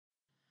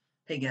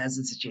Hey guys,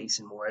 this is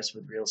Jason Morris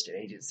with Real Estate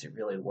Agents That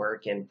Really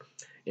Work, and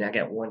I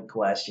got one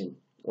question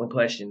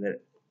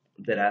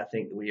that I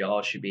think we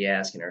all should be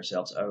asking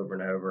ourselves over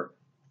and over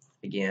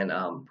again,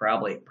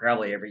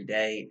 probably every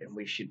day, and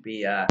we should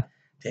be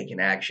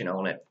taking action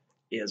on it.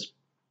 Is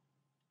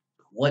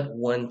what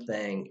one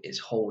thing is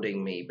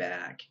holding me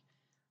back?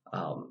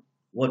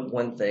 What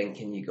one thing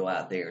can you go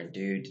out there and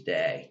do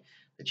today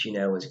that you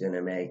know is going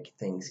to make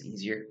things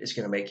easier? It's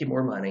going to make you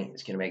more money.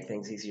 It's going to make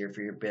things easier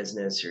for your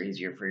business or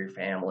easier for your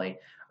family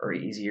or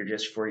easier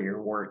just for your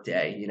work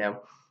day.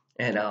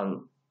 And,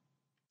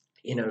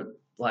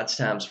 lots of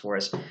times for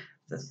us,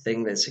 the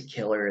thing that's a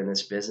killer in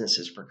this business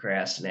is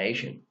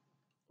procrastination.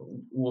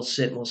 We'll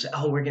sit and we'll say,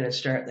 oh, we're going to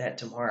start that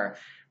tomorrow.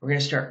 We're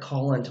going to start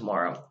calling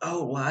tomorrow.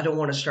 Oh, well, I don't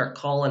want to start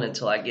calling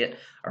until I get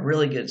a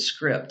really good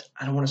script.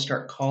 I don't want to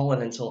start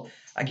calling until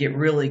I get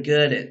really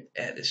good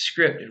at the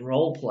script and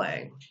role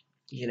playing.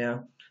 You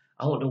know,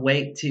 I want to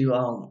wait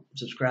to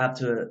subscribe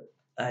to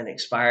an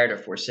expired or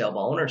for sale by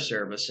owner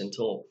service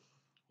until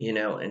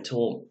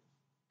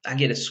I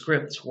get a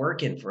script that's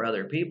working for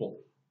other people.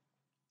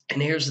 And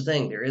here's the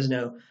thing: there is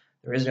no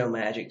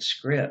magic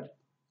script.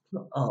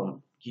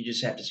 You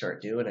just have to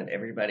start doing it.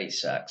 Everybody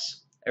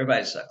sucks.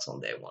 Everybody sucks on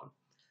day one.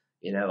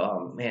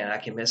 Man, I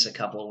can miss a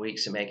couple of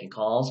weeks of making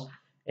calls,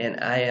 and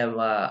I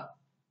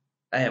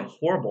am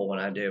horrible when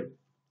I do.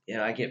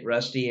 I get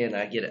rusty and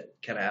I get it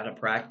kind of out of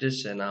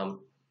practice, and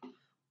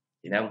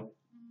you know,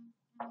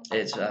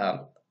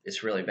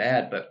 it's really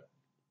bad. But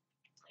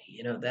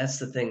that's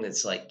the thing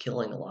that's like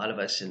killing a lot of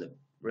us in the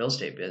real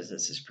estate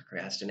business is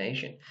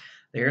procrastination.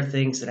 There are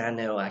things that I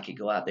know I could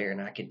go out there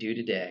and I could do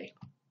today.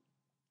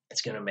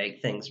 It's going to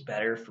make things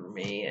better for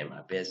me and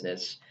my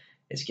business.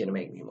 It's going to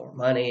make me more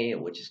money,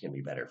 which is going to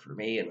be better for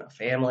me and my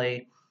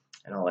family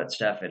and all that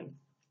stuff. And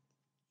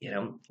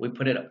we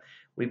put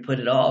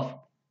it off.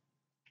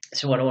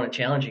 So what I want to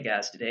challenge you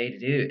guys today to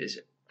do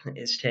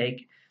is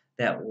take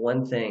that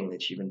one thing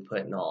that you've been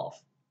putting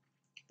off,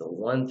 the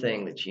one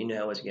thing that you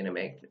know is going to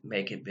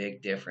make a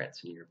big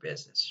difference in your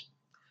business,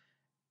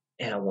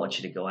 and I want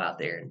you to go out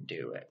there and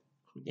do it.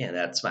 Yeah,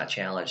 that's my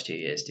challenge to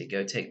you, is to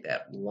go take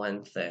that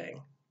one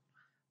thing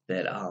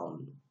that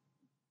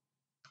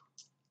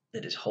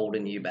that is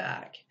holding you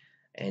back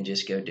and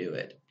just go do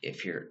it.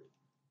 If you're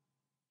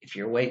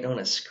waiting on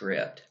a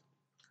script,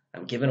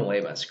 I'm giving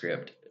away my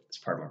script as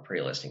part of my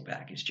pre-listing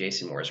package,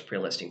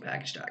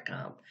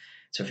 jasonmorrisprelistingpackage.com.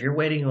 So if you're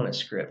waiting on a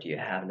script, you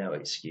have no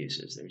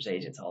excuses. There's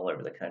agents all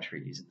over the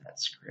country using that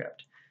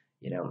script.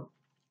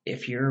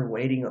 If you're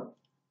waiting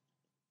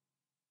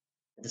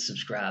to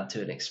subscribe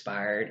to an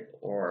expired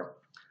or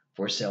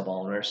for sale by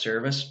owner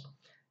service,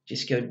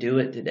 just go do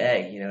it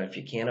today. If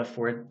you can't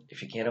afford a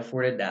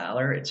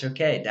dialer, it's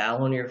okay.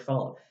 Dial on your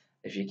phone.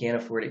 If you can't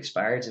afford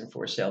expireds and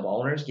for sale by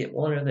owners, get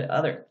one or the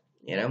other.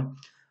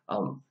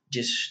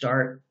 Just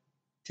start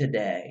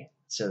today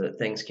so that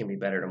things can be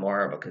better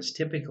tomorrow. Because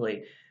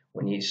typically,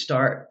 when you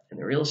start in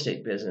the real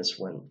estate business,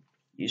 when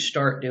you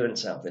start doing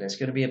something, it's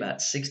going to be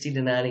about 60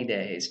 to 90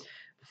 days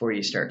before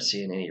you start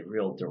seeing any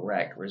real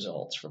direct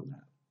results from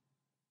that.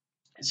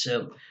 And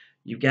so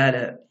you've got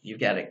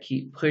to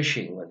keep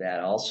pushing with that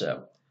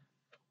also.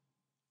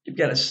 You've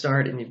got to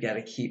start and you've got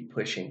to keep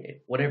pushing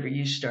it. Whatever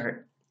you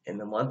start in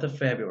the month of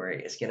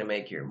February, it's going to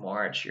make your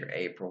March, your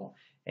April,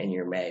 and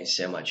your May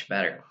so much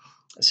better.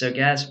 So,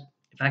 guys,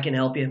 if I can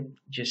help you,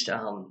 just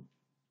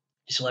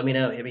let me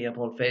know. Hit me up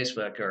on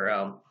Facebook, or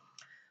I'm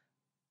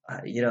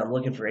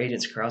looking for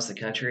agents across the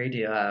country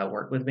to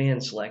work with me in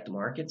select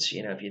markets.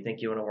 If you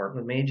think you want to work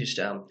with me, just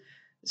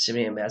send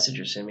me a message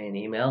or send me an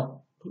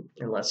email,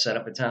 and let's set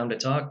up a time to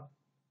talk.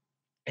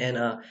 And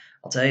I'll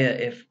tell you,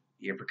 if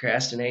you're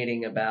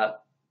procrastinating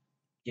about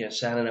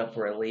signing up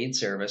for a lead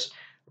service,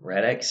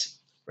 Redx,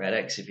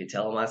 if you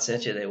tell them I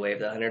sent you, they waive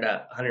the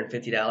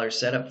 $150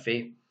 setup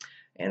fee,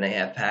 and they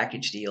have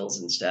package deals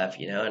and stuff,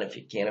 and if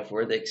you can't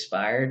afford the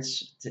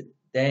expireds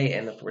today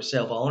and the for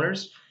sale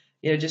owners,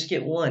 just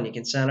get one. You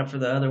can sign up for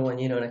the other one,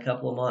 in a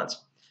couple of months,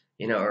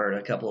 or in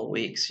a couple of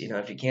weeks.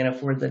 If you can't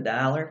afford the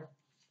dollar,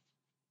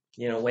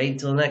 wait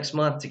until next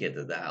month to get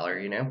the dollar.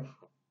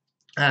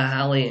 I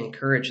highly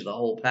encourage the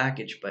whole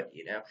package, but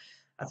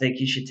I think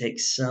you should take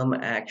some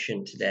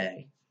action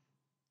today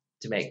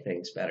to make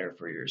things better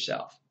for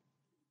yourself.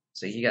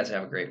 So you guys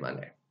have a great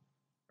Monday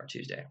or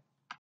Tuesday.